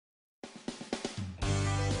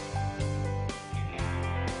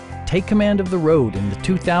take command of the road in the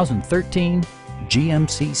 2013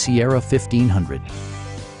 GMC Sierra 1500.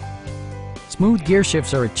 Smooth gear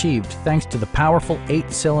shifts are achieved thanks to the powerful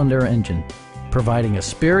 8-cylinder engine, providing a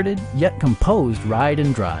spirited yet composed ride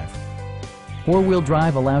and drive. Four-wheel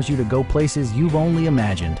drive allows you to go places you've only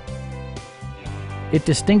imagined. It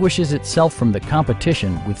distinguishes itself from the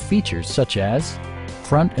competition with features such as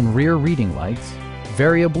front and rear reading lights,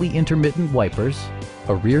 variably intermittent wipers,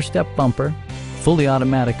 a rear step bumper, fully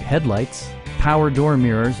automatic headlights, power door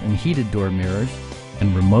mirrors and heated door mirrors,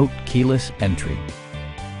 and remote keyless entry.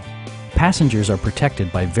 Passengers are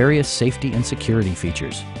protected by various safety and security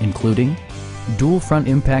features, including dual front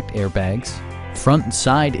impact airbags, front and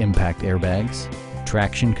side impact airbags,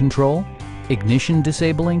 traction control, ignition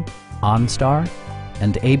disabling, OnStar,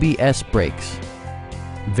 and ABS brakes.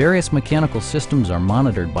 Various mechanical systems are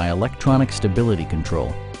monitored by electronic stability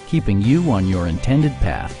control, keeping you on your intended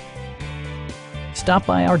path. Stop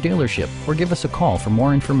by our dealership or give us a call for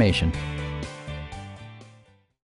more information.